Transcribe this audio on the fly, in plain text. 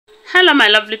Hello my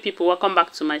lovely people, welcome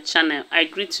back to my channel. I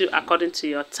greet you according to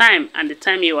your time and the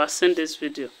time you are seeing this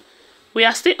video. We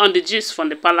are still on the gist from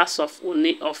the palace of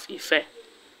Ooni of Ife.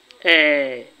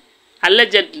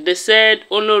 Allegedly, they said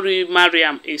Olori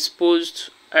Mariam Xposed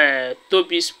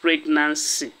Tobi's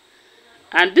pregnancy.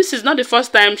 And this is not the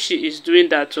first time she is doing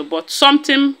that, but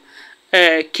something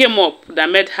came up that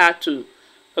made her to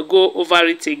go over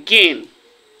it again.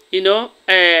 You know,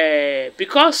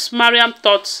 because Mariam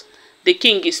thought the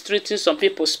king is treating some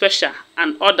people special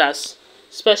and others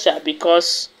special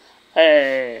because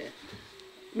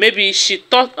maybe she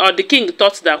thought, or the king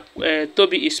thought that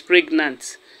Tobi is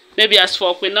pregnant. Maybe as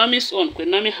for Queen Naomi's own,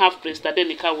 Queen Naomi have placed that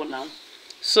now.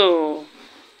 So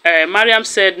Mariam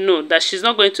said no, that she's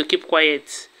not going to keep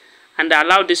quiet and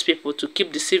allow these people to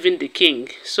keep deceiving the king,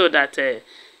 so that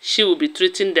she will be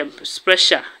treating them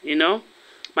special, you know,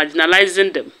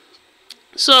 marginalizing them.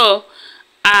 So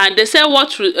they say what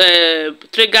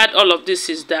triggered all of this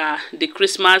is the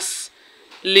Christmas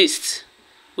list.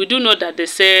 We do know that they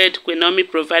said Queen Naomi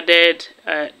presented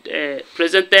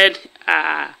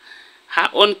her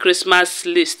own Christmas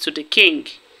list to the king.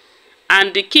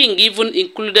 And the king even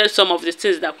included some of the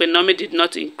things that Queen Naomi did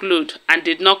not include and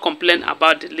did not complain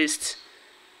about the list.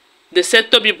 They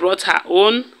said Tobi brought her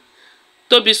own.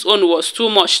 Tobi's own was too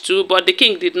much too, but the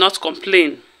king did not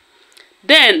complain.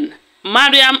 Then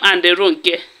Mariam and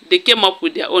Ronke, they came up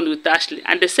with their own with Ashley,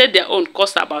 and they said their own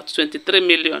cost about 23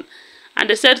 million. And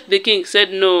they said, the king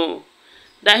said no,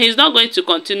 that he's not going to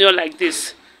continue like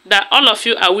this, that all of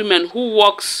you are women who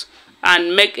works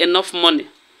and make enough money.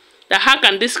 That how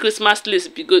can this Christmas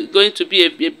list be going to be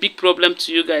a big problem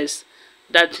to you guys,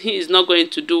 that he is not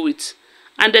going to do it.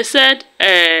 And they said,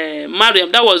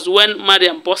 Mariam, that was when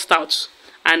Mariam burst out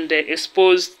and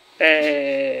exposed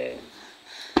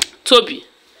Tobi.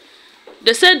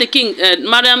 They said the king,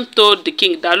 Mariam told the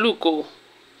king that, look, oh,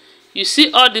 you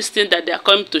see all these things that they are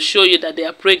coming to show you that they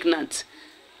are pregnant.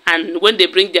 And when they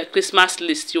bring their Christmas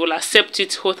list, you will accept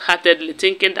it wholeheartedly,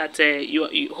 thinking that you're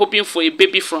hoping for a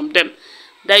baby from them.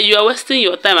 That you are wasting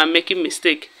your time and making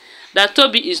mistake. That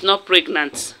Tobi is not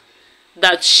pregnant.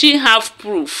 That she have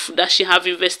proof, that she have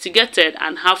investigated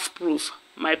and have proof,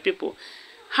 my people.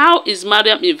 How is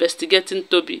Mariam investigating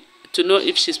Tobi to know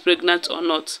if she's pregnant or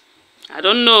not? I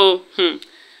don't know.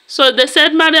 So they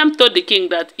said Mariam told the king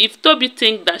that if Tobi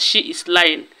thinks that she is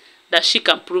lying, that she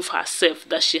can prove herself,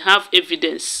 that she have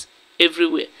evidence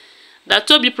everywhere. That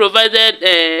Tobi provided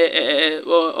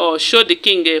or showed the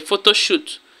king a photo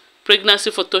shoot,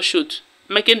 pregnancy photo shoot,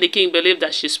 making the king believe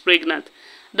that she's pregnant.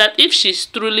 That if she's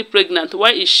truly pregnant,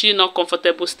 why is she not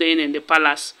comfortable staying in the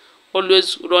palace,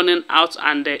 always running out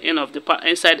and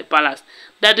inside the palace?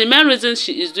 That the main reason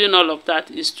she is doing all of that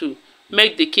is to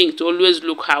make the king to always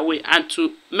look her way and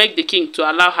to make the king to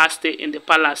allow her stay in the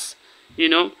palace, you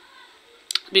know.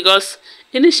 Because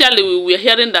initially we were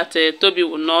hearing that Tobi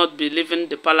will not be leaving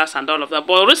the palace and all of that.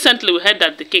 But recently we heard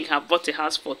that the king have bought a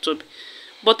house for Tobi.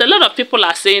 But a lot of people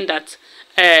are saying that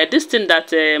this thing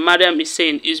that Mariam is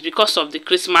saying is because of the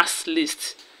Christmas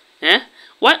list.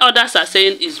 While others are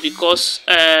saying is because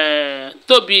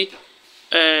Tobi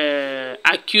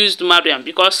accused Mariam,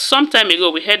 because some time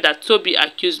ago we heard that Tobi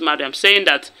accused Mariam, saying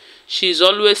that she's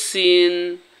always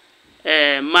seeing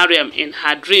Mariam in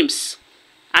her dreams,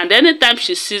 and anytime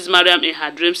she sees Mariam in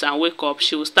her dreams and wake up,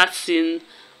 she will start seeing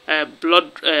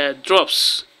blood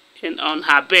drops on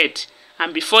her bed,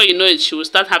 and before you know it, she will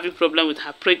start having problem with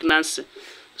her pregnancy.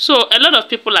 So a lot of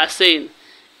people are saying,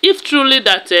 if truly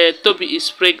that Tobi is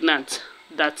pregnant,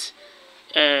 that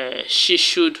she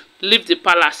should leave the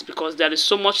palace, because there is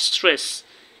so much stress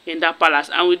in that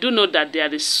palace, and we do know that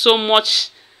there is so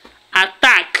much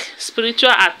attack,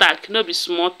 spiritual attack. No be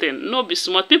small thing, no be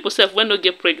small. People say when they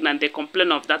get pregnant, they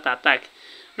complain of that attack.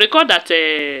 Recall that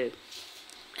they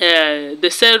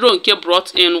say Ronke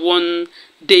brought in one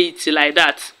deity like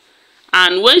that,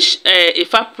 and when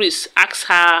Ifa priest asked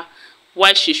her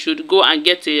why she should go and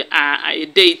get a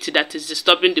deity that is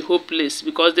disturbing the whole place,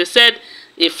 because they said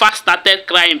Ifa started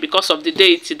crying because of the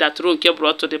deity that Ronke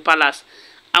brought to the palace.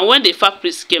 And when the Ifa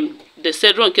priest came, they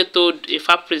said Ronke told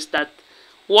Ifa priest that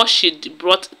what she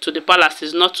brought to the palace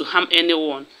is not to harm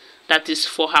anyone, that is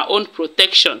for her own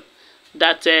protection,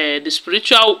 that the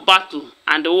spiritual battle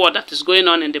and the war that is going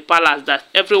on in the palace, that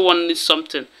everyone needs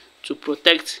something to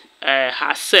protect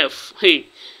herself. Hey,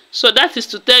 so that is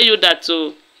to tell you that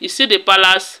you see the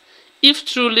palace, if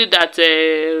truly that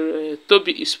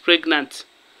Tobi is pregnant,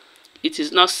 it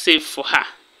is not safe for her.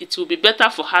 It will be better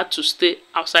for her to stay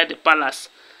outside the palace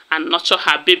and nurture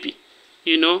her baby,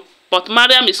 you know. But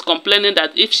Mariam is complaining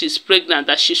that if she's pregnant,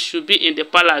 that she should be in the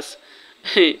palace.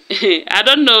 I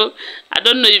don't know. I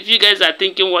don't know if you guys are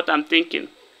thinking what I'm thinking.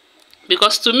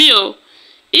 Because to me, oh,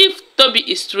 if Tobi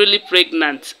is really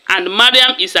pregnant and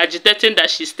Mariam is agitating that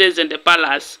she stays in the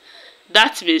palace,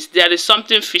 that means there is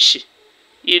something fishy.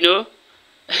 You know?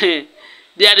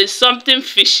 There is something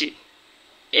fishy.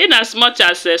 In as much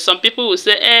as some people will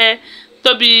say,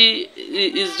 Tobi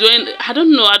is doing, I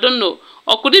don't know.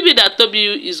 Or could it be that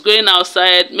Tobi is going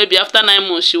outside, maybe after 9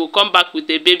 months she will come back with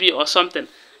a baby or something?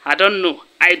 I don't know.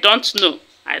 I don't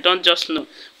just know.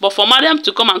 But for Mariam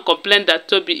to come and complain that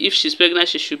Tobi, if she's pregnant,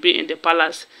 she should be in the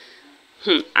palace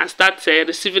and start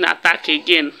receiving attack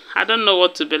again. I don't know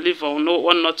what to believe or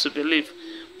what not to believe.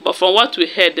 But from what we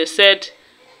heard, they said,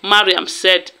 Mariam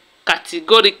said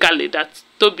categorically that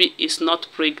Tobi is not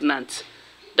pregnant.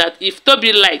 That if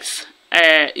Tobi likes,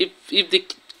 if the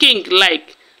king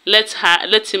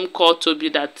let him call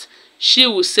Tobi, that she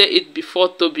will say it before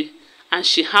Tobi, and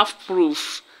she have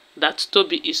proof that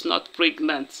Tobi is not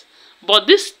pregnant. But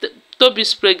this Tobi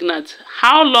is pregnant.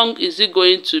 How long is it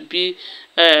going to be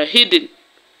hidden?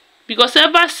 Because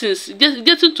ever since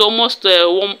getting to almost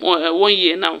 1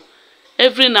 year now,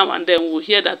 every now and then we'll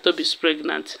hear that Tobi is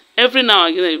pregnant. Every now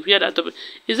and again we hear that Tobi.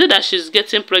 Is it that she's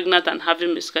getting pregnant and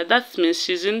having miscarriage? That means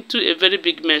she's into a very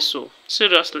big mess. So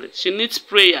seriously, she needs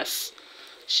prayers.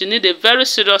 She needs a very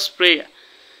serious prayer.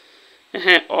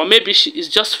 Or maybe she is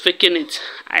just faking it.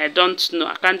 I don't know.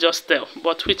 I can't just tell.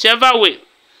 But whichever way,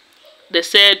 they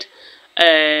said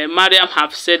Mariam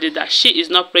have said it, that she is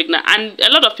not pregnant. And a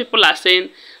lot of people are saying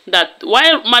that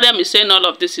why Mariam is saying all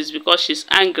of this is because she's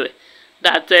angry.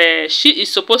 That she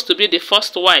is supposed to be the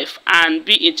first wife and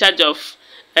be in charge of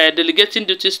delegating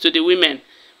duties to the women.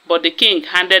 But the king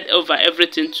handed over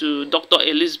everything to Dr.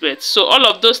 Elizabeth. So all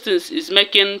of those things is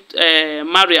making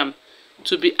Mariam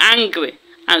to be angry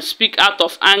and speak out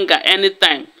of anger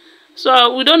anytime.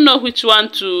 So we don't know which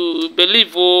one to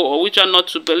believe or which one not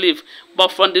to believe.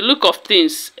 But from the look of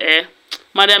things,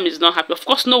 Mariam is not happy. Of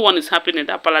course, no one is happy in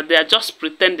that palace. They are just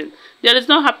pretending. There is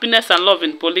no happiness and love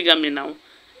in polygamy now.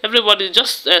 Everybody is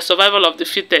just survival of the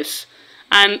fittest.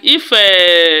 And if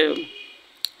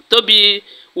Tobi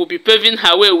will be paving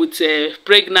her way with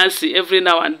pregnancy every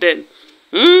now and then,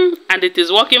 and it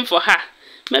is working for her,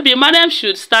 maybe Mariam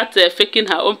should start faking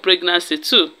her own pregnancy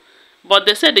too. But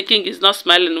they said the king is not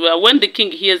smiling well. When the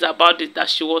king hears about it, that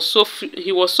he was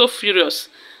so furious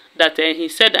that he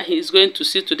said that he is going to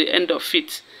see to the end of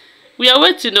it. We are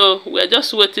waiting, we are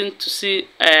just waiting to see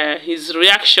his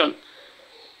reaction.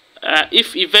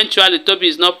 If eventually Tobi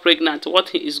is not pregnant, what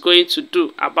he is going to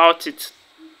do about it.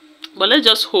 But let's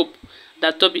just hope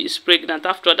that Tobi is pregnant.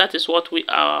 After all, that is what we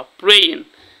are praying,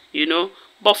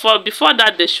 But before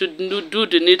that, they should do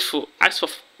the needful. Ask for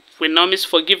Queen Naomi's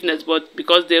forgiveness, but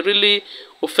because they really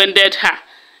offended her.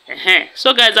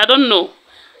 So guys, I don't know.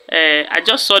 I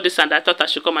just saw this and I thought I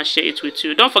should come and share it with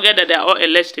you. Don't forget that they are all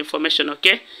alleged information,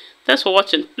 okay? Thanks for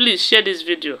watching. Please share this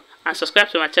video and subscribe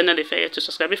to my channel if you're here to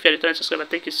subscribe. If you're a returning subscriber,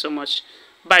 thank you so much.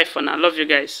 Bye for now. Love you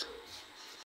guys.